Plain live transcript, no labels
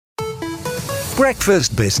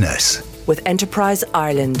Breakfast Business with Enterprise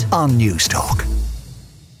Ireland on Newstalk.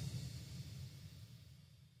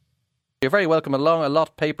 You're very welcome along. A lot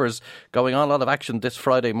of papers going on, a lot of action this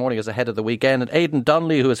Friday morning as ahead of the weekend. And Aidan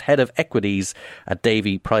Donnelly, who is head of equities at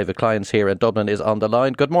Davy Private Clients here in Dublin, is on the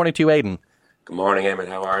line. Good morning to you, Aidan. Good morning, Eamon.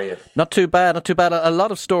 How are you? Not too bad, not too bad. A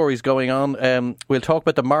lot of stories going on. We'll talk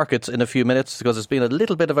about the markets in a few minutes because there's been a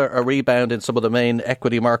little bit of a rebound in some of the main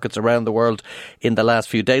equity markets around the world in the last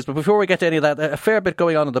few days. But before we get to any of that, a fair bit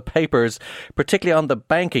going on in the papers, particularly on the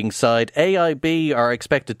banking side. AIB are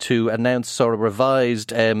expected to announce sort of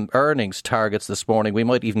revised earnings targets this morning. We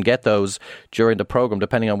might even get those during the programme,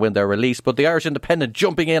 depending on when they're released. But the Irish Independent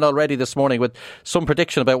jumping in already this morning with some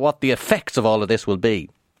prediction about what the effects of all of this will be.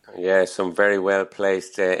 Yeah, some very well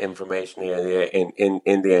placed information here in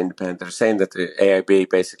the Independent. They're saying that the AIB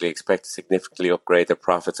basically expect to significantly upgrade their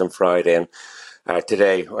profits on Friday and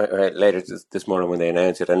today, later this morning when they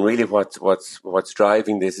announce it. And really, what's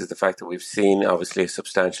driving this is the fact that we've seen obviously a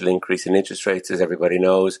substantial increase in interest rates, as everybody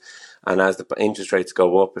knows. And as the interest rates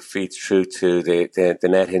go up, it feeds through to the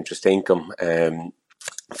net interest income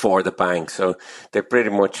for the bank. So they pretty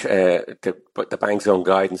much, the bank's own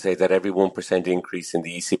guidance say that every 1% increase in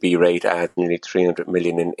the ECB rate adds nearly 300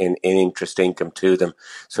 million in interest income to them.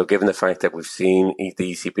 So given the fact that we've seen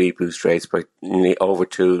the ECB boost rates by nearly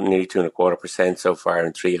 2.25% so far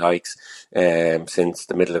in 3 hikes since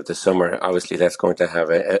the middle of the summer, obviously that's going to have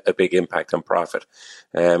a big impact on profit.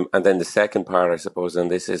 And then the second part, I suppose, on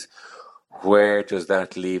this is, where does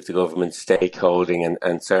that leave the government stakeholding?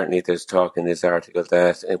 And certainly there's talk in this article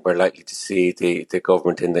that we're likely to see the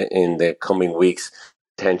government in the coming weeks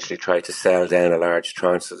potentially try to sell down a large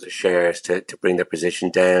tranche of the shares to bring their position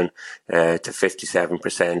down to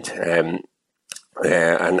 57%.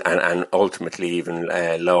 And ultimately even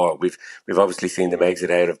lower. We've obviously seen them exit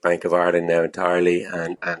out of Bank of Ireland now entirely,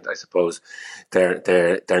 and I suppose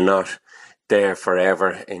they're not there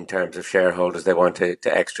forever in terms of shareholders. They want to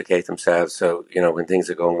extricate themselves. So, when things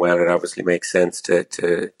are going well, it obviously makes sense to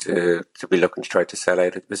be looking to try to sell out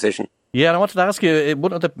of the position. Yeah, and I wanted to ask you,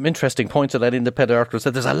 one of the interesting points of that independent article is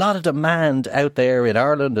that there's a lot of demand out there in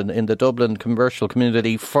Ireland and in the Dublin commercial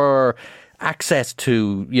community for access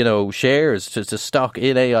to, shares, to stock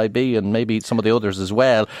in AIB and maybe some of the others as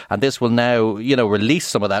well. And this will now, release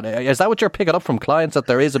some of that. Is that what you're picking up from clients, that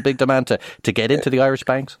there is a big demand to get into the Irish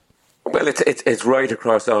banks? Well, it's right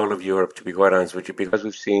across all of Europe, to be quite honest with you, because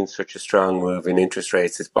we've seen such a strong move in interest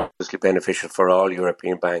rates. It's obviously beneficial for all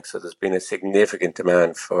European banks. So there's been a significant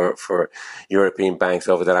demand for European banks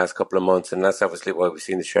over the last couple of months, and that's obviously why we've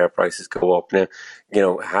seen the share prices go up.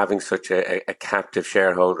 Now, having such a captive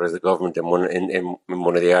shareholder as the government in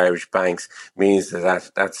one of the Irish banks means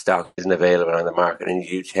that stock isn't available on the market, and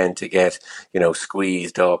you tend to get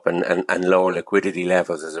squeezed up and lower liquidity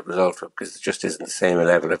levels as a result of it, because it just isn't the same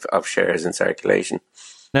level of shares in circulation.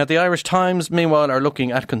 Now, the Irish Times, meanwhile, are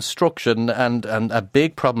looking at construction, and a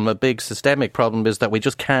big problem, a big systemic problem, is that we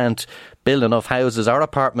just can't build enough houses or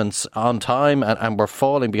apartments on time, and we're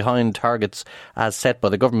falling behind targets as set by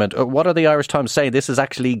the government. What are the Irish Times saying? This is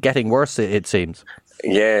actually getting worse, it seems.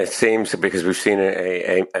 Yeah, it seems, because we've seen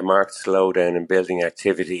a marked slowdown in building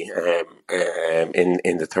activity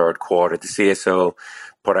in the third quarter. The CSO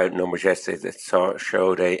put out numbers yesterday that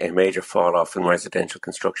showed a major fall off in residential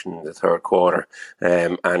construction in the third quarter.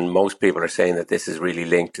 And most people are saying that this is really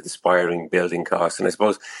linked to the spiraling building costs. And I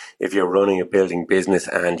suppose if you're running a building business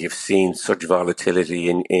and you've seen such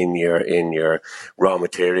volatility in your raw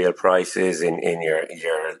material prices, in your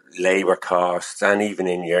labour costs, and even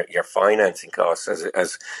in your financing costs,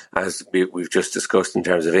 as we've just discussed in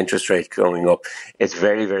terms of interest rates going up, it's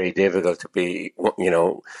very, very difficult to be,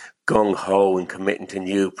 gung-ho and committing to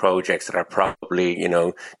new projects that are probably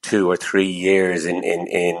 2 or 3 years in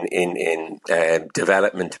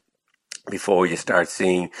development before you start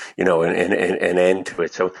seeing an end to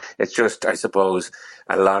it. So it's just, I suppose,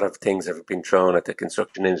 a lot of things have been thrown at the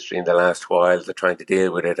construction industry in the last while. They're trying to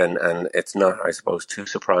deal with it, and it's not, I suppose, too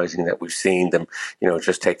surprising that we've seen them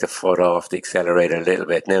just take the foot off the accelerator a little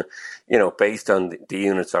bit. Now, based on the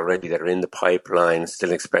units already that are in the pipeline,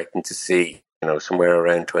 still expecting to see somewhere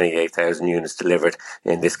around 28,000 units delivered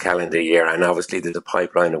in this calendar year. And obviously there's a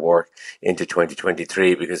pipeline of work into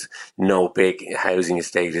 2023, because no big housing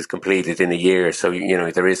estate is completed in a year. So,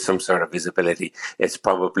 there is some sort of visibility. It's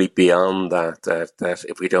probably beyond that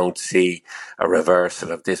if we don't see a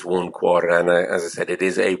reversal of this one quarter. And as I said, it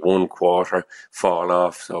is a 1 quarter fall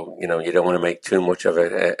off. So, you don't want to make too much of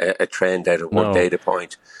a trend out of one data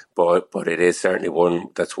point. but it is certainly one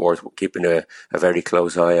that's worth keeping a very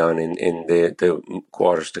close eye on in the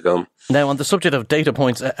quarters to come. Now, on the subject of data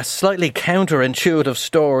points, a slightly counterintuitive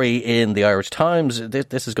story in the Irish Times.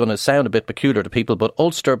 This is going to sound a bit peculiar to people, but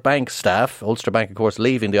Ulster Bank staff, Ulster Bank, of course,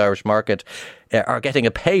 leaving the Irish market, are getting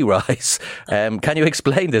a pay rise. Can you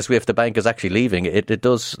explain this if the bank is actually leaving? It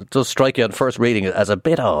does strike you on first reading as a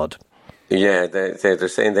bit odd. Yeah, they're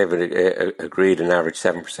saying they've agreed an average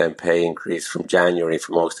 7% pay increase from January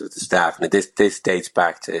for most of the staff. Now, this dates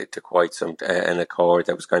back to quite some an accord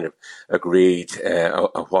that was kind of agreed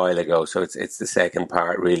a while ago. So it's the second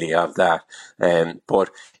part really of that.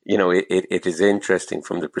 But you know, it is interesting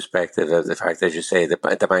from the perspective of the fact, as you say, that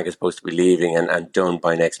the bank is supposed to be leaving and done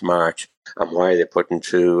by next March. And why they're putting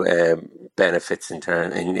through benefits in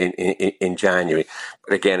January.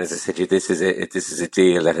 But again, as I said, this is a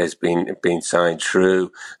deal that has been signed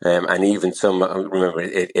through, and even some. Remember,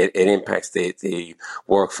 it impacts the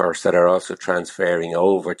workforce that are also transferring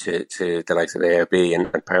over to the likes of AIB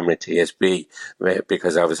and Permanent TSB,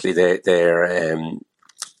 because obviously they're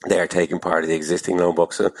taking part of the existing loan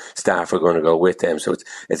book, so staff are going to go with them. So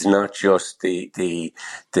it's not just the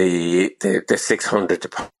 600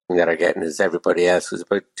 that are getting, as everybody else. There's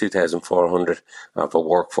about 2,400 of a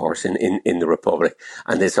workforce in the Republic,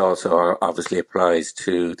 and this also obviously applies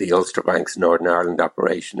to the Ulster Bank's Northern Ireland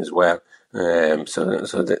operation as well.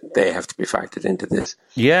 So that they have to be factored into this.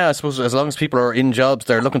 Yeah, I suppose as long as people are in jobs,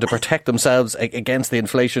 they're looking to protect themselves against the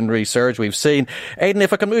inflationary surge we've seen. Aidan,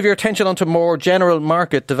 if I can move your attention onto more general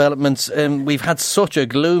market developments, we've had such a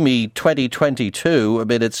gloomy 2022. I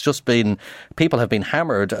mean, it's just been, people have been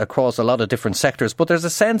hammered across a lot of different sectors, but there's a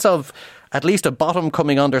sense of at least a bottom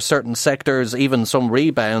coming under certain sectors, even some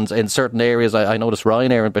rebounds in certain areas. I noticed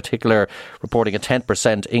Ryanair in particular reporting a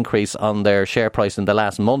 10% increase on their share price in the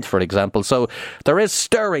last month, for example. So there is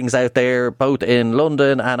stirrings out there, both in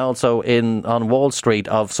London and also on Wall Street,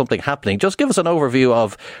 of something happening. Just give us an overview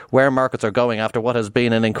of where markets are going after what has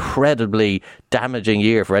been an incredibly damaging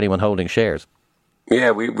year for anyone holding shares.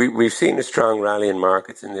 Yeah, we've seen a strong rally in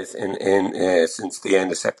markets in this since the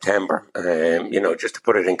end of September. Just to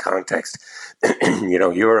put it in context,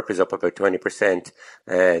 Europe is up about 20%.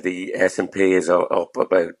 The S&P is up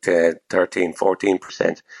about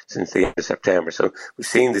 13-14% since the end of September. So we've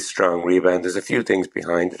seen this strong rebound. There's a few things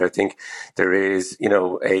behind it. I think there is,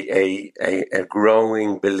 a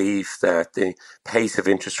growing belief that the pace of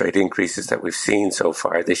interest rate increases that we've seen so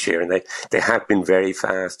far this year, and they have been very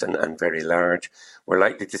fast and very large. We're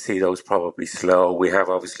likely to see those probably slow. We have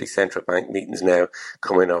obviously central bank meetings now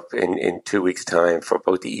coming up in 2 weeks' time for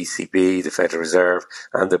both the ECB, the Federal Reserve,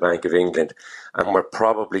 and the Bank of England. And we're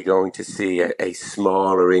probably going to see a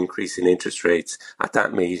smaller increase in interest rates at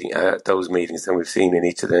those meetings than we've seen in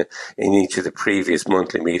each of the previous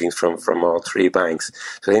monthly meetings from all three banks.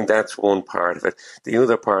 So I think that's one part of it. The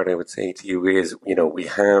other part I would say to you is, we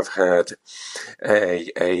have had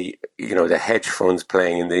the hedge funds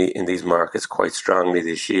playing in these markets quite strongly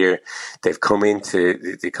this year. They've come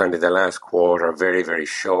into the kind of the last quarter very, very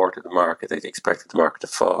short of the market. They expected the market to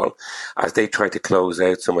fall as they try to close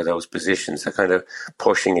out some of those positions. They're kind of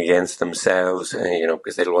pushing against themselves,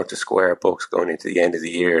 because they don't want to square books going into the end of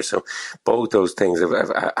the year. So both those things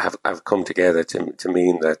have come together to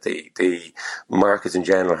mean that the markets in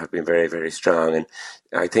general have been very, very strong. And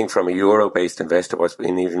I think from a euro-based investor, what's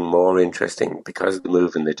been even more interesting, because of the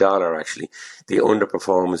move in the dollar, actually, the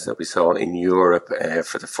underperformance that we saw in Europe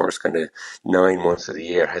for the first kind of 9 months of the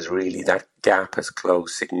year that gap has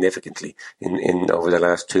closed significantly in over the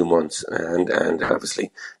last 2 months, and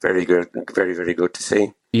obviously very good, very, very good to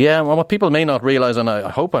see. Yeah, well, what people may not realise, and I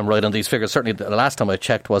hope I'm right on these figures, certainly the last time I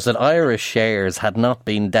checked, was that Irish shares had not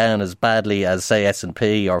been down as badly as, say,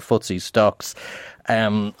 S&P or FTSE stocks.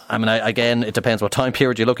 Again, it depends what time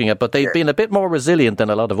period you're looking at, but they've been a bit more resilient than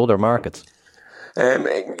a lot of other markets.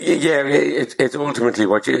 It's ultimately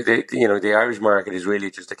what the Irish market is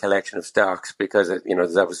really just a collection of stocks, because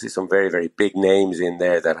there's obviously some very, very big names in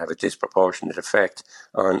there that have a disproportionate effect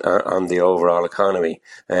on the overall economy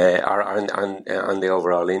or on the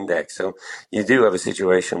overall index. So you do have a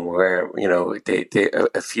situation where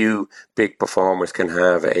a few big performers can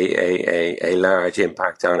have a large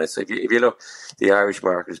impact on it. So if you look, the Irish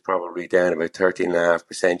market is probably down about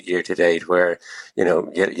 13.5% year to date, where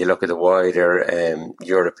you look at the wider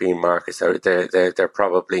European markets, they're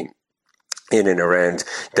probably in and around,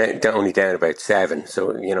 they're only down about 7.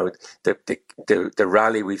 So the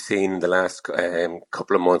rally we've seen in the last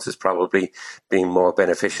couple of months has probably been more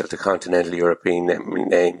beneficial to continental European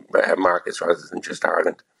markets rather than just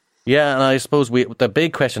Ireland. Yeah, and I suppose the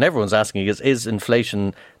big question everyone's asking is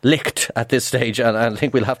inflation licked at this stage? And I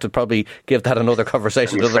think we'll have to probably give that another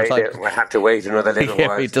conversation. We'll have to wait another little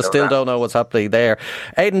while. We just still don't know what's happening there.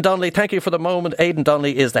 Aidan Donnelly, thank you for the moment. Aidan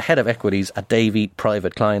Donnelly is the head of equities at Davy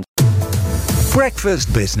Private Clients.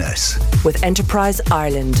 Breakfast Business with Enterprise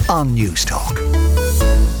Ireland on Newstalk.